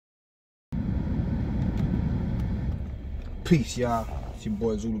Peace, y'all. It's your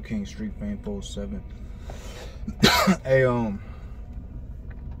boy Zulu King, Street Fame 47. Hey, I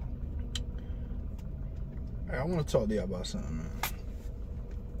want to talk to y'all about something, man.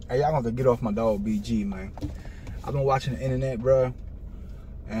 Hey, y'all want to get off my dog BG, man. I've been watching the internet, bro,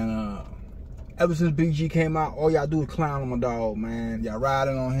 and ever since BG came out, all y'all do is clown on my dog, man. Y'all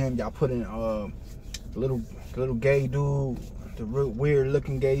riding on him. Y'all put in the little gay dude, the real weird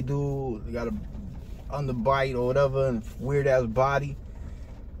looking gay dude. He got a underbite or whatever, and weird ass body.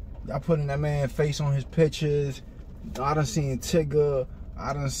 Y'all putting that man face on his pictures. I done seen Tigger.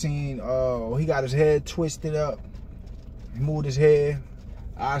 I done seen he got his head twisted up. He moved his hair.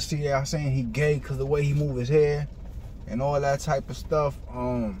 I see y'all saying he gay because the way he move his hair and all that type of stuff.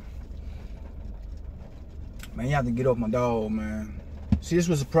 Man, you have to get off my dog, man. See, this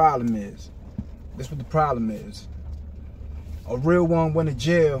what the problem is. This what the problem is. A real one went to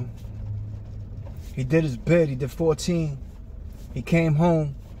jail. He did his bid. He did 14. He came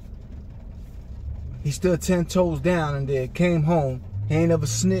home. He stood 10 toes down and then came home. He ain't never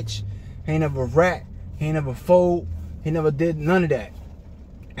snitch. He ain't never rat. He ain't never fold. He never did none of that.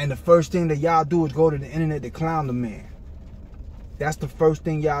 And the first thing that y'all do is go to the internet to clown the man. That's the first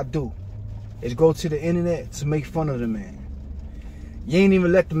thing y'all do. Is go to the internet to make fun of the man. You ain't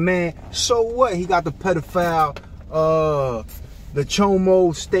even let the man, so what? He got the pedophile, the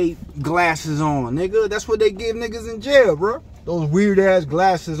Chomo State glasses on, nigga. That's what they give niggas in jail, bro. Those weird ass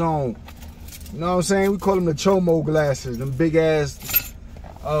glasses on. You know what I'm saying? We call them the Chomo glasses. Them big ass,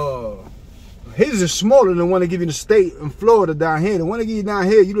 his is smaller than the one they give you in the state in Florida down here. The one they give you down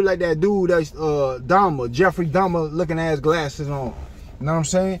here, you look like that dude that's Dahmer, Jeffrey Dahmer looking ass glasses on. You know what I'm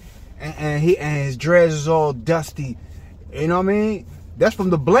saying? And his dreads is all dusty. You know what I mean? That's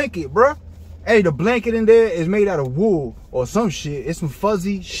from the blanket, bruh. Hey, the blanket in there is made out of wool or some shit. It's some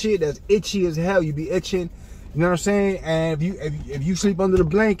fuzzy shit that's itchy as hell. You be itching. You know what I'm saying? And if you sleep under the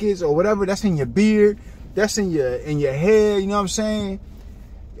blankets or whatever, that's in your beard. That's in your hair. You know what I'm saying?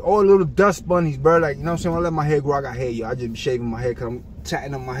 All the little dust bunnies, bro. Like, you know what I'm saying? When I let my hair grow, I got hair, yo. I just be shaving my hair because I'm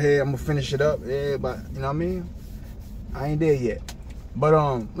tatting up my hair. I'm gonna finish it up. Yeah, but you know what I mean? I ain't there yet. But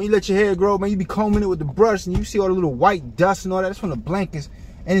when you let your hair grow, man, you be combing it with the brush and you see all the little white dust and all that. That's from the blankets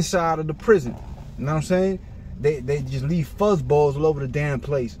inside of the prison. You know what I'm saying? They just leave fuzz balls all over the damn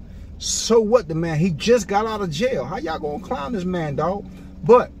place. So what, the man? He just got out of jail. How y'all gonna clown this man, dog?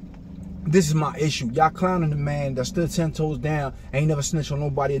 But this is my issue. Y'all clowning the man that stood 10 toes down, ain't never snitched on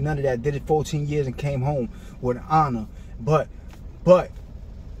nobody or none of that. Did it 14 years and came home with honor. But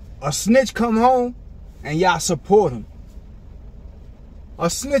a snitch come home and y'all support him. A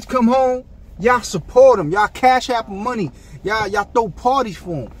snitch come home, y'all support him. Y'all cash app him money. Y'all throw parties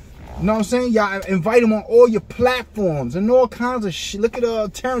for him. You know what I'm saying? Y'all invite him on all your platforms and all kinds of shit. Look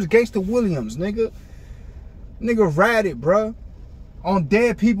at Terrence Gangster Williams, nigga. Nigga ratted, bruh. On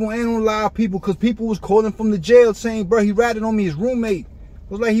dead people and on live people, because people was calling from the jail saying, bro, he ratted on me. His roommate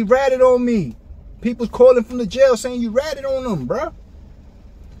was like, he ratted on me. People's calling from the jail saying you ratted on them, bruh.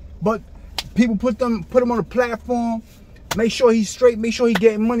 But people put him on a platform. Make sure he's straight. Make sure he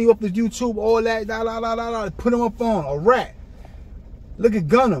getting money off his YouTube. All that. Put him up on a rat. Look at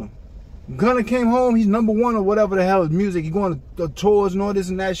Gunna. Gunna came home. He's #1 or whatever the hell is music. He going to tours and all this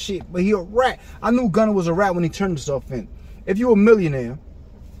and that shit. But he a rat. I knew Gunna was a rat when he turned himself in. If you a millionaire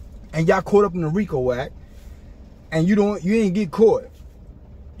and y'all caught up in the RICO Act and you ain't get caught,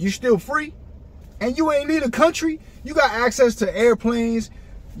 you still free and you ain't leave the country. You got access to airplanes.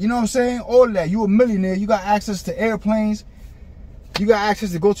 You know what I'm saying? All of that. You a millionaire. You got access to airplanes. You got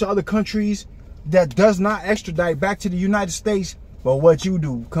access to go to other countries that does not extradite back to the United States. But what you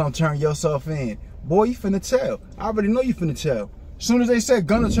do, come turn yourself in. Boy, you finna tell. I already know you finna tell. As soon as they said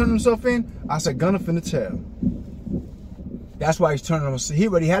Gunna turn himself in, I said Gunna finna tell. That's why he's turning himself. He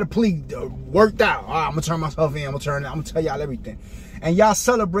already had a plea worked out. Oh, I'm gonna turn myself in. I'm gonna tell y'all everything. And y'all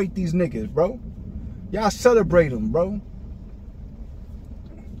celebrate these niggas, bro. Y'all celebrate them, bro.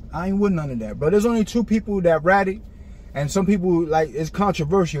 I ain't with none of that, bro. There's only 2 people that ratted, and some people, like, it's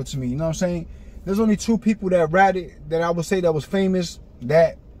controversial to me, you know what I'm saying? There's only 2 people that ratted that I would say that was famous,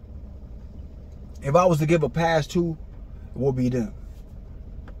 that if I was to give a pass to, it would be them.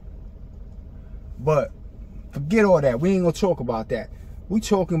 But forget all that. We ain't gonna talk about that. We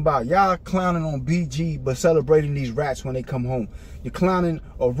talking about y'all clowning on BG, but celebrating these rats when they come home. You're clowning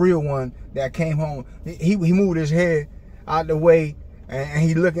a real one that came home. He moved his hair out the way. And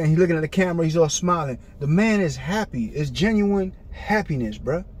he looking at the camera, he's all smiling. The man is happy. It's genuine happiness,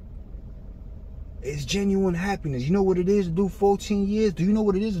 bruh. It's genuine happiness. You know what it is to do 14 years? Do you know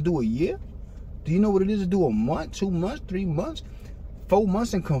what it is to do a year? Do you know what it is to do a month, 2 months, 3 months, 4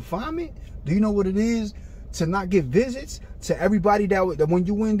 months in confinement? Do you know what it is to not get visits, to everybody that when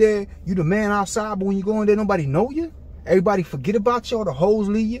you in there, you the man outside, but when you go in there, nobody know you. Everybody forget about you. All the hoes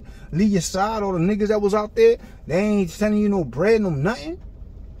leave your side. All the niggas that was out there, they ain't sending you no bread, no nothing.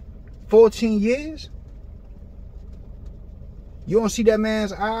 14 years. You don't see that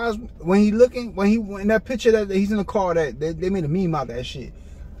man's eyes when he looking, in that picture that he's in the car that they made a meme out of that shit.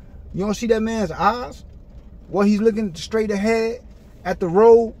 You don't see that man's eyes? Well, he's looking straight ahead at the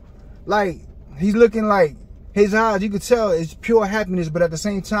road. Like, he's looking like his eyes, you could tell it's pure happiness, but at the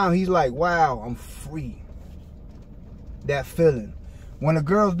same time, he's like, wow, I'm free. That feeling. When the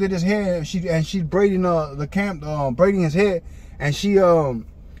girls did his hair, she's braiding braiding his hair, and she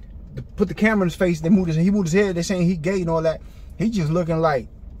put the camera in his face. He moved his hair. They saying he gay and all that. He just looking like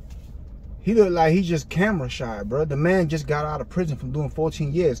he looked like he just camera shy, bro. The man just got out of prison from doing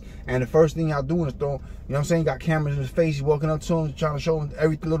 14 years, and the first thing y'all doing is throwing, you know what I'm saying, got cameras in his face. He's walking up to him, trying to show him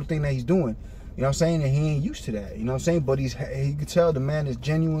every little thing that he's doing. You know what I'm saying? And he ain't used to that. You know what I'm saying? But he could tell the man is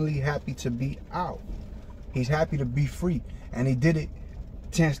genuinely happy to be out. He's happy to be free, and he did it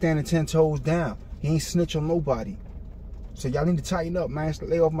standing 10 toes down. He ain't snitch on nobody. So y'all need to tighten up, man.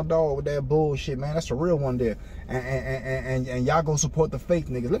 Lay off my dog with that bullshit, man. That's a real one there. And y'all go support the fake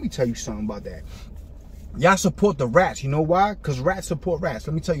niggas. Let me tell you something about that. Y'all support the rats. You know why? Because rats support rats.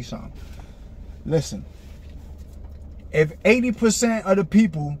 Let me tell you something. Listen. If 80% of the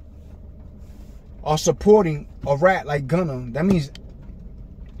people are supporting a rat like Gunna, that means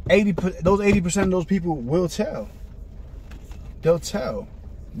those 80% of those people will tell. They'll tell.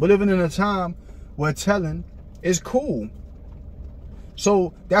 We're living in a time where telling is cool.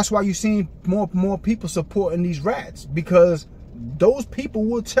 So that's why you're seeing more people supporting these rats, because those people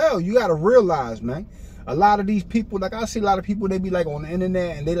will tell. You got to realize, man, a lot of these people, like I see a lot of people, they be like on the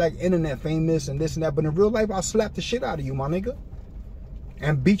internet and they like internet famous and this and that, but in real life I'll slap the shit out of you, my nigga,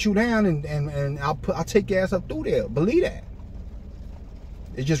 and beat you down, and I'll take your ass up through there. Believe that.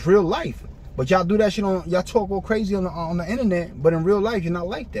 It's just real life. But y'all do that shit on, y'all talk all crazy on the internet, but in real life you're not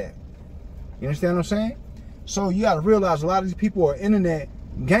like that. You understand what I'm saying? So you gotta realize a lot of these people are internet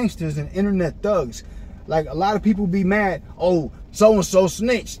gangsters and internet thugs. Like, a lot of people be mad, oh, so-and-so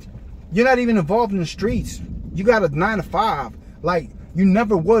snitched. You're not even involved in the streets. You got a 9 to 5. Like, you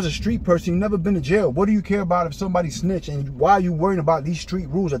never was a street person. You never been to jail. What do you care about if somebody snitch? And why are you worrying about these street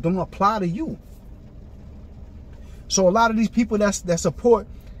rules that don't apply to you? So a lot of these people that support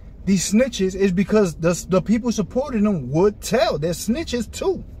these snitches is because the people supporting them would tell. They're snitches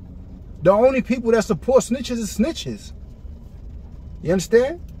too. The only people that support snitches is snitches. You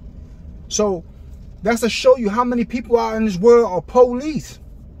understand? So that's to show you how many people out in this world are police.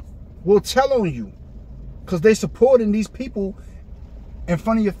 Will tell on you, because they supporting these people in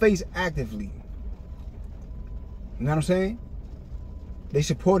front of your face actively. You know what I'm saying? They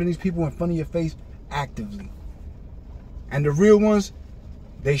supporting these people in front of your face actively. And the real ones,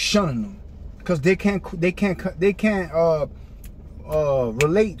 they shunning them, because they can't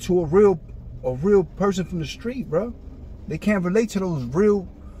relate to a real person from the street, bro. They can't relate to those real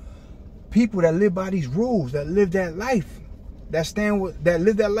people that live by these rules, that live that life, that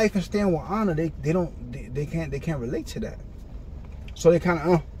live that life and stand with honor. They can't relate to that. So they kind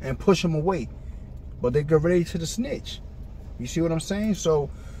of and push them away, but they can relate to the snitch. You see what I'm saying? So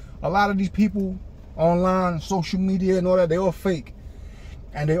a lot of these people online, social media and all that, they all fake,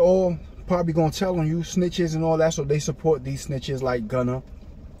 and they all probably gonna tell on you, snitches and all that. So they support these snitches like Gunna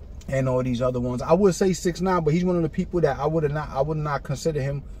and all these other ones. I would say 6ix9ine, but he's one of the people that I would not consider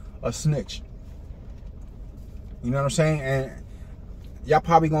him a snitch. You know what I'm saying? And y'all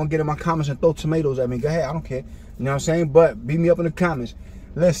probably gonna get in my comments and throw tomatoes at me. Go ahead, I don't care. You know what I'm saying? But beat me up in the comments.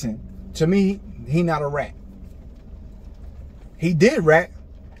 Listen, to me, he not a rat. He did rat,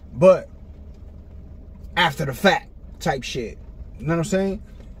 but after the fact type shit. You know what I'm saying?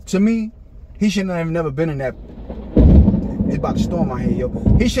 To me, he should have never been in that. It's about to storm my head, yo.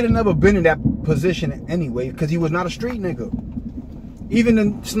 He should have never been in that position anyway, because he was not a street nigga. Even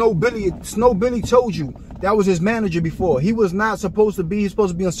in Snow Billy told you that was his manager before. He was not supposed to be. He's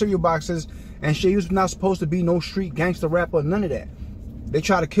supposed to be on cereal boxes and shit. He was not supposed to be no street gangster rapper, none of that. They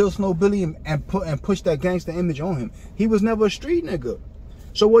tried to kill Snow Billy and push that gangster image on him. He was never a street nigga.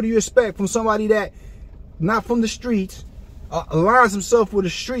 So what do you expect from somebody that not from the streets, aligns himself with a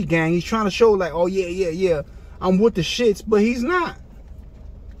street gang? He's trying to show like, oh yeah, I'm with the shits, but he's not.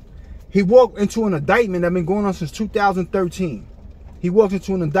 He walked into an indictment that been going on since 2013. He walked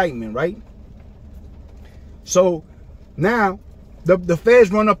into an indictment, right? So now the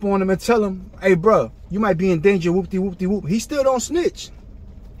feds run up on him and tell him, hey bro, you might be in danger, whoop-de-whoop-de-whoop. He still don't snitch.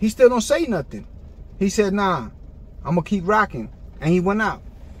 He still don't say nothing. He said, nah, I'm gonna keep rocking. And he went out.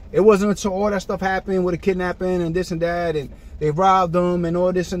 It wasn't until all that stuff happened with the kidnapping and this and that, and they robbed them and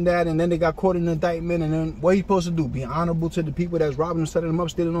all this and that, and then they got caught in an indictment, and then what he supposed to do? Be honorable to the people that's robbing him, setting him up,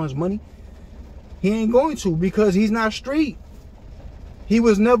 stealing all his money? He ain't going to, because he's not street. He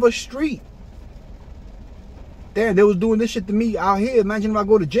was never street. Damn, they was doing this shit to me out here. Imagine if I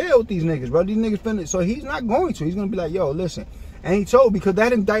go to jail with these niggas, bro. These niggas finna. So he's not going to. He's going to be like, yo, listen. And he told, because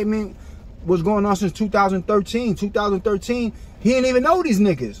that indictment was going on since 2013. 2013, he didn't even know these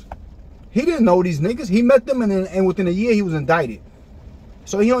niggas. He didn't know these niggas. He met them, and within a year, he was indicted.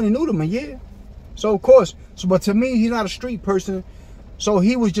 So he only knew them a year. So, of course, but to me, he's not a street person. So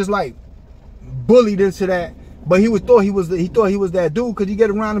he was just like bullied into that. But he thought he was that dude, because he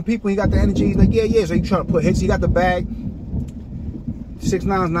get around the people, he got the energy. He's like, yeah. So he trying to put hits. He got the bag.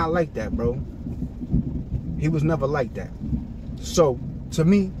 6ix9ine's not like that, bro. He was never like that. So to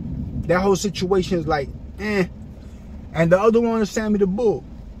me, that whole situation is like, eh. And the other one is Sammy the Bull.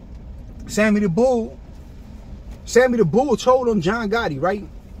 Sammy the Bull told on John Gotti, right?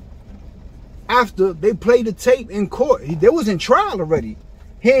 After they played the tape in court. They was in trial already.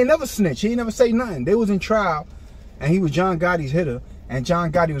 He ain't never snitch. He ain't never say nothing. They was in trial, and he was John Gotti's hitter, and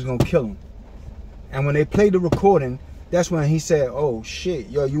John Gotti was gonna kill him. And when they played the recording, that's when he said, oh shit,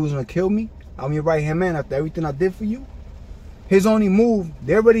 yo, you was gonna kill me? I'm your right-hand man after everything I did for you? His only move,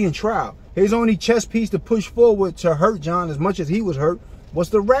 they're already in trial. His only chess piece to push forward to hurt John as much as he was hurt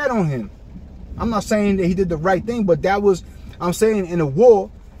was the rat on him. I'm not saying that he did the right thing, but that was, I'm saying in a war,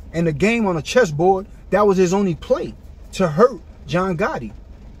 in a game on a chessboard, that was his only play, to hurt John Gotti.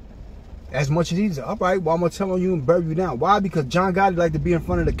 As much as he's all right, well, I'm gonna tell on you and bury you down. Why? Because John Gotti like to be in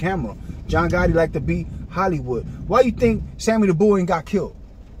front of the camera. John Gotti like to be Hollywood. Why you think Sammy the Bull ain't got killed?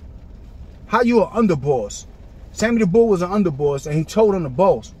 How you an underboss? Sammy the Bull was an underboss, and he told on the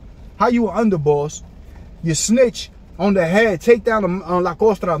boss. How you an underboss? You snitch on the head, take down on La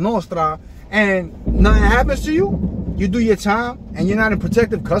Cosa Nostra, and nothing happens to you? You do your time, and you're not in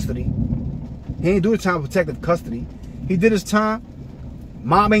protective custody. He ain't do the time in protective custody. He did his time.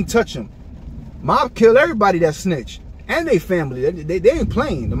 Mob ain't touch him. Mob kill everybody that snitch, and they family. They ain't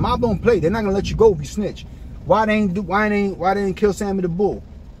playing. The mob don't play. They're not gonna let you go if you snitch. Why they ain't kill Sammy the Bull?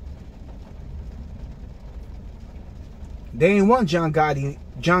 They ain't want John Gotti.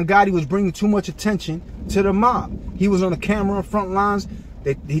 John Gotti was bringing too much attention to the mob. He was on the camera, front lines.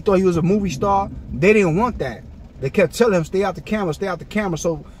 He thought he was a movie star. They didn't want that. They kept telling him, stay out the camera, stay out the camera.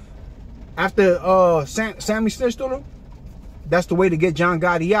 So after Sammy snitched on him, that's the way to get John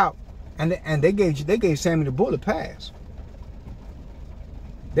Gotti out. And they gave Sammy the Bull a pass.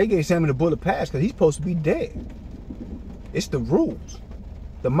 They gave Sammy the Bull a pass because he's supposed to be dead. It's the rules.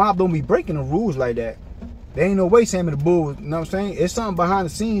 The mob don't be breaking the rules like that. There ain't no way Sammy the Bull, you know what I'm saying? It's something behind the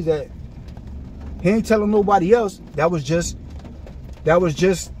scenes that he ain't telling nobody else. That was just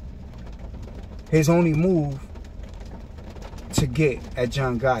his only move to get at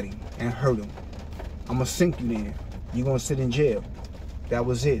John Gotti and hurt him. I'm gonna sink you there. You're gonna sit in jail. That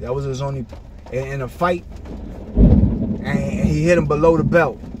was it. That was his only, in a fight, and he hit him below the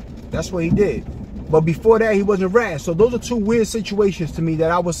belt. That's what he did. But before that, he wasn't ratting. So those are two weird situations to me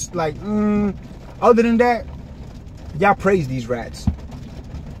that I was like, Other than that, y'all praise these rats.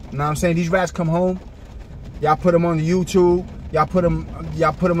 You know what I'm saying? These rats come home, y'all put them on the YouTube, y'all put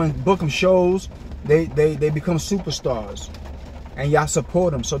them in book them shows. They become superstars, and y'all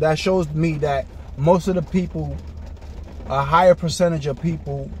support them. So that shows me that most of the people, a higher percentage of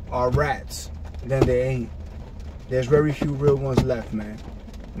people are rats than they ain't. There's very few real ones left, man.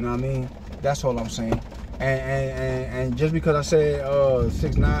 You know what I mean? That's all I'm saying. And just because I said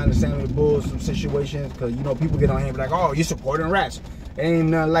 6ix9ine and Sammy the Bull, some situations, because you know people get on here and be like, oh, you're supporting rats. It ain't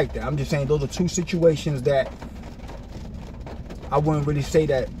nothing like that. I'm just saying those are two situations that I wouldn't really say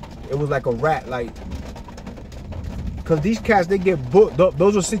that it was like a rat, like, because these cats, they get booked.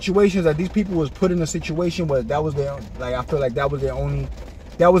 Those are situations that these people was put in a situation where that was their, like, I feel like that was their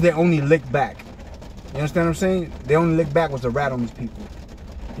only lick back. You understand what I'm saying? Their only lick back was the rat on these people.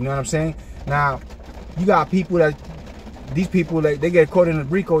 You know what I'm saying? Now, you got people that, these people, like, they get caught in a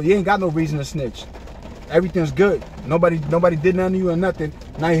RICO. You ain't got no reason to snitch. Everything's good. Nobody did nothing to you or nothing.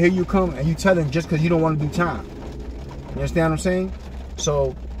 Now here you come and you tell them just because you don't want to do time. You understand what I'm saying?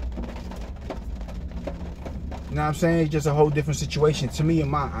 So, you know what I'm saying? It's just a whole different situation to me in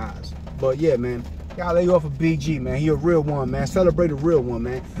my eyes. But yeah, man, y'all lay off of BG, man. He a real one, man. Celebrate a real one,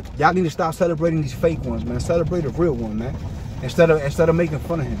 man. Y'all need to stop celebrating these fake ones, man. Celebrate a real one, man. Instead of making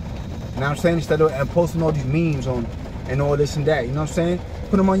fun of him. You know what I'm saying? Instead of posting all these memes on and all this and that. You know what I'm saying?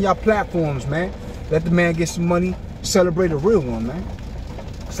 Put them on y'all platforms, man. Let the man get some money. Celebrate a real one, man.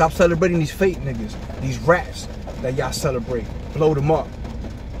 Stop celebrating these fake niggas, these rats that y'all celebrate. Blow them up.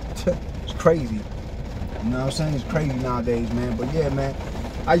 crazy. You know what I'm saying? It's crazy nowadays, man. But yeah, man,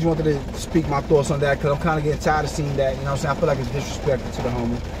 I just wanted to speak my thoughts on that because I'm kind of getting tired of seeing that. You know what I'm saying? I feel like it's disrespectful to the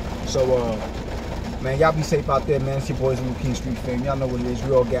homie. So, man, y'all be safe out there, man. It's your boys in the King Street fam. Y'all know what it is.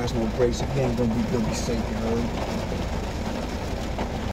 Real gas, no brakes. If you ain't gonna be good, be safe, you know?